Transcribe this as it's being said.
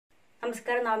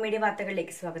നമസ്കാരം. നവമീഡിയ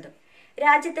വാർത്തകളിലേക്ക് സ്വാഗതം.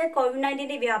 രാജ്യത്ത്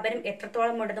കോവിഡ്-19 വ്യാപനം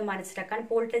എത്രത്തോളം ഉണ്ടെന്ന് മനസ്സിലാക്കാൻ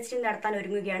പൂൾ ടെസ്റ്റിംഗ് നടത്താൻ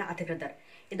ഒരുങ്ങുകയാണ് അധികൃതർ.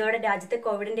 ഇതോടെ രാജ്യത്ത്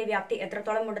കോവിഡിന്റെ വ്യാപ്തി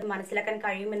എത്രത്തോളം ഉണ്ടെന്ന് മനസ്സിലാക്കാൻ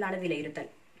കഴിയുമെന്നാണ് വിലയിരുത്തൽ.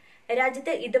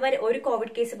 രാജ്യത്ത് ഇതുവരെ ഒരു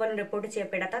കോവിഡ് കേസ് പോലും റിപ്പോർട്ട്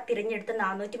ചെയ്യപ്പെടാത്ത തിരഞ്ഞെടുത്ത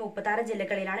 436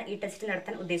 ജില്ലകളിലാണ് ഈ ടെസ്റ്റ്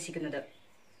നടത്താൻ ഉദ്ദേശിക്കുന്നത്.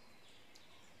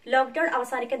 ലോക്ഡൌൺ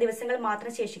അവസാനിക്കാൻ ദിവസങ്ങൾ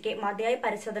മാത്രം ശേഷിക്കെ മതിയായ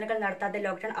പരിശോധനകൾ നടത്താതെ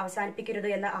ലോക്ഡൌൺ അവസാനിപ്പിക്കരുത്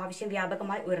എന്ന ആവശ്യം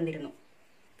വ്യാപകമായി ഉയർന്നിരുന്നു.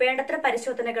 വേണ്ടത്ര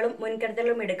പരിശോധനകളും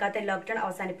മുൻകരുതലുകളും എടുക്കാത്ത ലോക്ഡൌൺ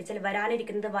അവസാനിപ്പിച്ചാൽ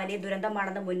വരാനിരിക്കുന്നത് വലിയ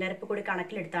ദുരന്തമാണെന്ന മുന്നറിയിപ്പ് കൂടി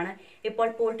കണക്കിലെടുത്താണ് ഇപ്പോൾ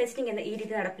പൂൾ ടെസ്റ്റിംഗ് എന്ന ഈ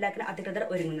രീതി നടപ്പിലാക്കാൻ അധികൃതർ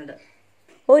ഒരുങ്ങുന്നത്.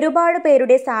 ഒരുപാട്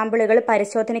പേരുടെ സാമ്പിളുകൾ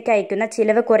പരിശോധനയ്ക്ക് അയക്കുന്ന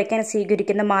ചിലവ് കുറയ്ക്കാൻ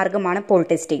സ്വീകരിക്കുന്ന മാർഗമാണ് പൂൾ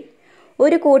ടെസ്റ്റിംഗ്.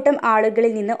 ഒരു കൂട്ടം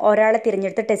ആളുകളിൽ നിന്ന് ഒരാളെ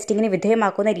തിരഞ്ഞെടുത്ത് ടെസ്റ്റിംഗിന്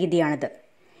വിധേയമാക്കുന്ന രീതിയാണിത്.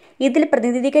 ഇതിൽ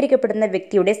പ്രതിനിധീകരിക്കപ്പെടുന്ന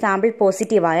വ്യക്തിയുടെ സാമ്പിൾ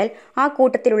പോസിറ്റീവായാൽ ആ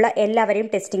കൂട്ടത്തിലുള്ള എല്ലാവരെയും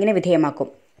ടെസ്റ്റിംഗിന്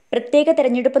വിധേയമാക്കും. പ്രത്യേക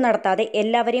തെരഞ്ഞെടുപ്പ് നടത്താതെ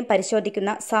എല്ലാവരെയും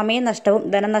പരിശോധിക്കുന്ന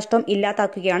സമയനഷ്ടവും ധനനഷ്ടവും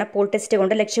ഇല്ലാതാക്കുകയാണ് പൂൾ ടെസ്റ്റ്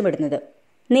കൊണ്ട് ലക്ഷ്യമിടുന്നത്.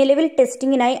 നിലവിൽ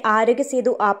ടെസ്റ്റിംഗിനായി ആരോഗ്യ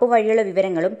സേതു ആപ്പ് വഴിയുള്ള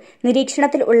വിവരങ്ങളും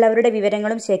നിരീക്ഷണത്തിൽ ഉള്ളവരുടെ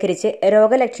വിവരങ്ങളും ശേഖരിച്ച്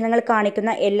രോഗലക്ഷണങ്ങൾ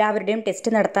കാണിക്കുന്ന എല്ലാവരുടെയും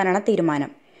ടെസ്റ്റ് നടത്താനാണ്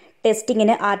തീരുമാനം.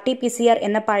 ടെസ്റ്റിംഗിന് RT-PCR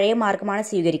എന്ന പഴയ മാർഗമാണ്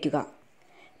സ്വീകരിക്കുക.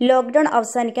 ലോക്ഡൌൺ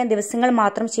അവസാനിക്കാൻ ദിവസങ്ങൾ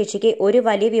മാത്രം ശേഷിക്കെ ഒരു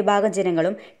വലിയ വിഭാഗം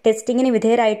ജനങ്ങളും ടെസ്റ്റിംഗിന്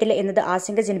വിധേയരായിട്ടില്ല എന്നത്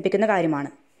ആശങ്ക ജനിപ്പിക്കുന്ന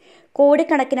കാര്യമാണ്.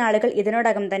 കോടിക്കണക്കിന് ആളുകൾ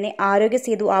ഇതിനോടകം തന്നെ ആരോഗ്യ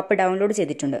സേതു ആപ്പ് ഡൗൺലോഡ്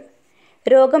ചെയ്തിട്ടുണ്ട്.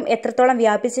 രോഗം എത്രത്തോളം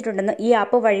വ്യാപിച്ചിട്ടുണ്ടെന്ന് ഈ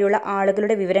ആപ്പ് വഴിയുള്ള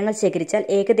ആളുകളുടെ വിവരങ്ങൾ ശേഖരിച്ചാൽ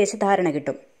ഏകദേശ ധാരണ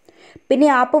കിട്ടും. പിന്നെ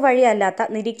ആപ്പ് വഴിയല്ലാത്ത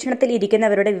നിരീക്ഷണത്തിൽ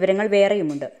ഇരിക്കുന്നവരുടെ വിവരങ്ങൾ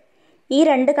വേറെയുമുണ്ട്. ഈ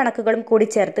രണ്ട് കണക്കുകളും കൂടി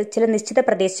ചേർത്ത് ചില നിശ്ചിത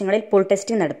പ്രദേശങ്ങളിൽ പൂൾ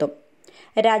ടെസ്റ്റിംഗ് നടത്തും.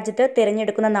 രാജ്യത്ത്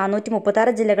തിരഞ്ഞെടുക്കുന്ന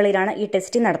 436 ജില്ലകളിലാണ് ഈ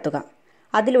ടെസ്റ്റിംഗ് നടത്തുക.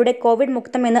 അതിലൂടെ കോവിഡ്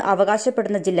മുക്തം എന്ന്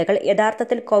അവകാശപ്പെടുന്ന ജില്ലകൾ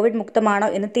യഥാർത്ഥത്തിൽ കോവിഡ് മുക്തമാണോ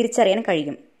എന്ന് തിരിച്ചറിയാൻ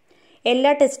കഴിയും.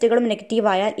 എല്ലാ ടെസ്റ്റുകളും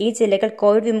നെഗറ്റീവായാൽ ഈ ജില്ലകൾ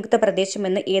കോവിഡ് വിമുക്ത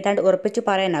പ്രദേശമെന്ന് ഏതാണ്ട് ഉറപ്പിച്ചു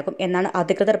പറയാനാകും എന്നാണ്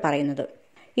അധികൃതർ പറയുന്നത്.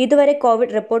 ഇതുവരെ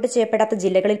കോവിഡ് റിപ്പോർട്ട് ചെയ്യപ്പെടാത്ത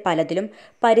ജില്ലകളിൽ പലതിലും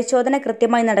പരിശോധന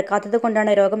കൃത്യമായി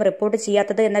നടക്കാത്തതുകൊണ്ടാണ് രോഗം റിപ്പോർട്ട്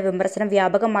ചെയ്യാത്തത് എന്ന വിമർശനം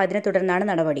വ്യാപകമായതിനെ തുടർന്നാണ്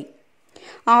നടപടി.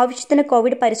 ആവശ്യത്തിന്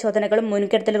കോവിഡ് പരിശോധനകളും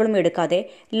മുൻകരുതലുകളും എടുക്കാതെ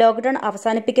ലോക്ഡൌൺ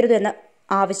അവസാനിപ്പിക്കരുത് എന്ന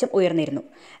ആവശ്യം ഉയർന്നിരുന്നു.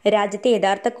 രാജ്യത്തെ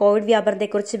യഥാർത്ഥ കോവിഡ്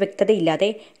വ്യാപനത്തെക്കുറിച്ച് വ്യക്തതയില്ലാതെ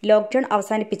ലോക്ഡൌൺ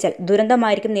അവസാനിപ്പിച്ചാൽ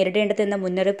ദുരന്തമായിരിക്കും നേരിടേണ്ടത് എന്ന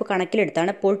മുന്നറിയിപ്പ്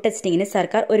കണക്കിലെടുത്താണ് പൂൾ ടെസ്റ്റിംഗിന്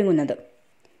സർക്കാർ ഒരുങ്ങുന്നത്.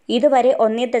 ഇതുവരെ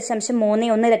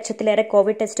 1.31 ലക്ഷത്തിലേറെ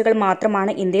കോവിഡ് ടെസ്റ്റുകൾ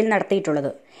മാത്രമാണ് ഇന്ത്യയിൽ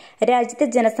നടത്തിയിട്ടുള്ളത്. രാജ്യത്തെ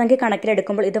ജനസംഖ്യ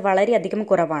കണക്കിലെടുക്കുമ്പോൾ ഇത് വളരെയധികം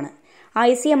കുറവാണ്.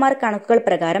 ICMR കണക്കുകൾ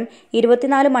പ്രകാരം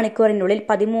 24 മണിക്കൂറിനുള്ളിൽ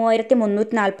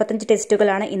 13,345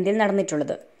 ടെസ്റ്റുകളാണ് ഇന്ത്യയിൽ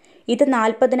നടന്നിട്ടുള്ളത്. ഇത്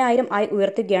 40,000 ആയി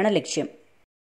ഉയർത്തുകയാണ് ലക്ഷ്യം.